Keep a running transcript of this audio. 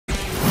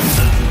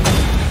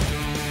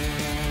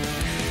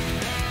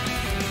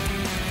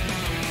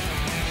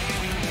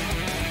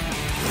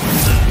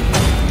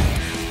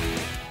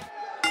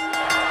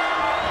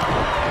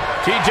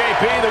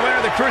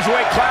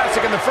Cruiserweight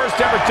Classic, and the first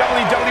ever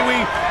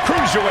WWE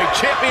Cruiserweight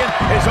Champion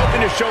is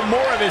hoping to show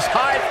more of his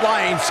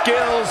high-flying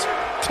skills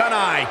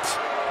tonight.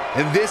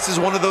 And this is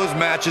one of those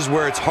matches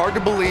where it's hard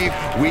to believe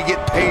we get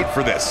paid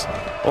for this.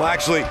 Well,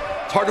 actually,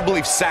 it's hard to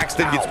believe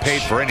Saxton gets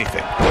paid for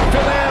anything.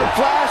 Philan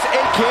Flash,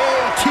 a.k.a.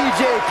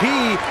 TJP,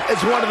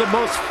 is one of the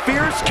most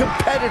fierce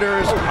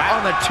competitors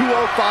on the 205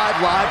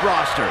 Live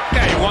roster.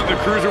 Yeah, he won the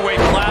Cruiserweight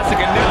Classic,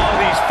 and now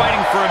he's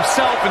fighting for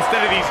himself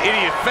instead of these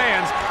idiot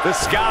fans. The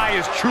sky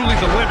is truly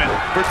the limit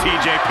for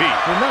TJP.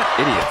 They're not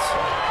idiots.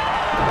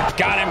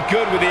 Got him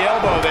good with the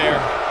elbow there.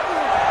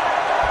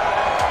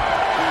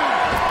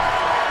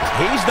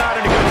 He's not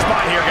in a good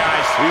spot here,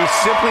 guys. He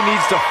simply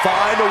needs to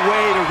find a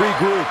way to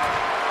regroup.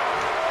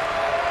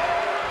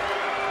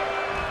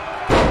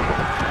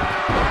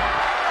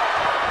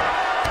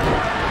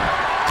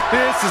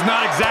 This is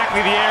not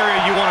exactly the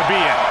area you want to be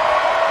in.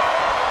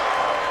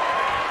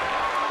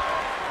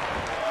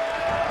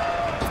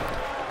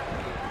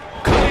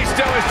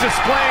 Kalisto is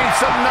displaying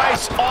some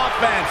nice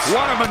offense.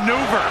 What a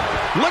maneuver.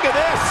 Look at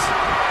this.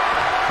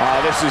 Oh,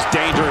 this is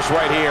dangerous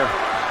right here.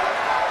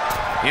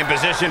 In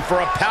position for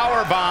a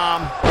power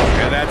bomb.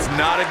 Yeah, that's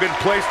not a good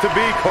place to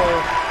be,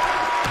 Cole.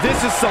 This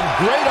is some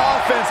great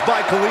offense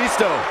by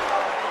Kalisto.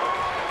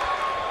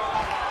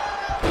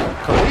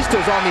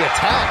 Kalisto's on the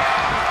attack.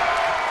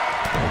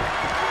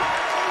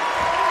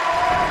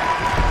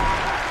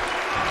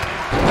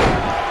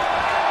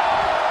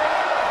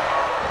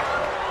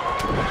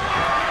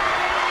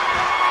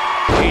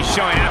 He's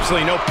showing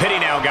absolutely no pity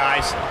now,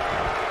 guys.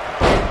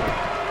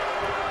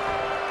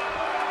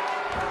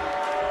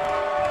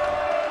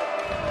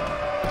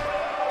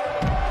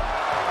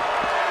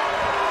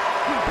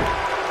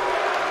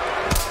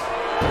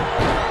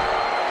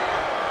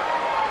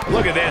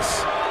 Look at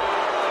this.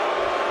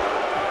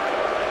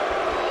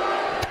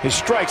 His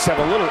strikes have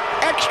a little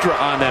extra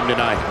on them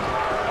tonight.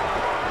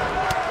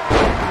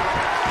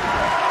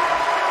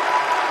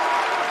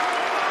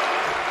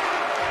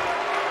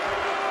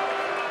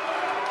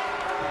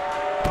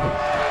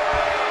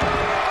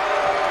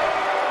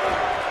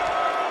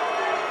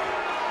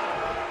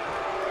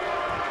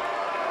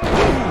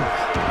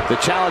 The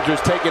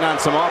challenger's taking on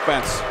some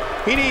offense.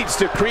 He needs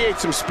to create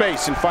some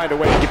space and find a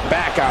way to get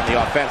back on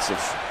the offensive.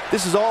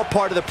 This is all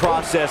part of the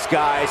process,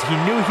 guys. He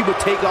knew he would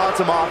take on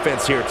some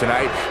offense here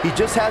tonight. He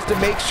just has to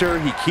make sure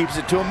he keeps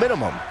it to a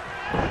minimum.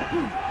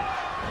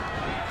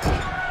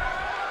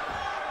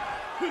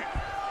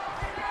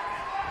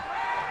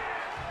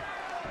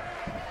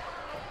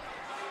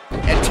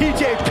 And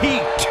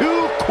TJP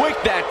too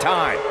quick that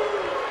time.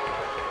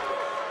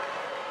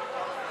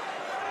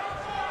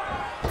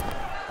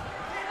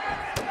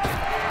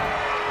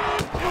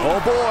 Oh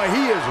boy,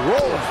 he is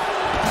rolling.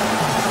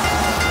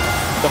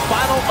 The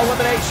final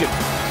elimination,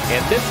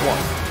 and this one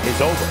is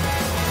over.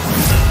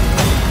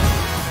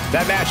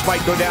 That match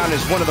might go down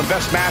as one of the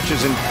best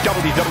matches in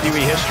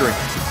WWE history.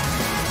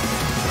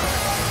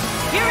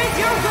 Here is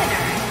your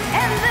winner,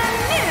 and the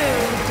new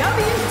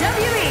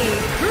WWE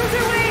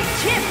Cruiserweight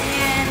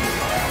Champion,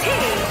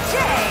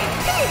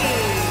 TJP.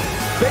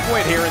 Big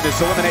win here in this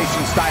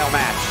elimination style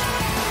match.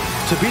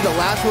 To be the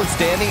last one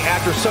standing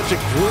after such a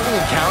grueling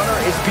encounter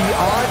is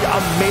beyond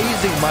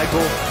amazing,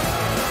 Michael.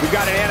 We've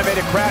got an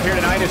animated crowd here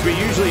tonight, as we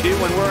usually do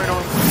when we're in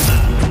our...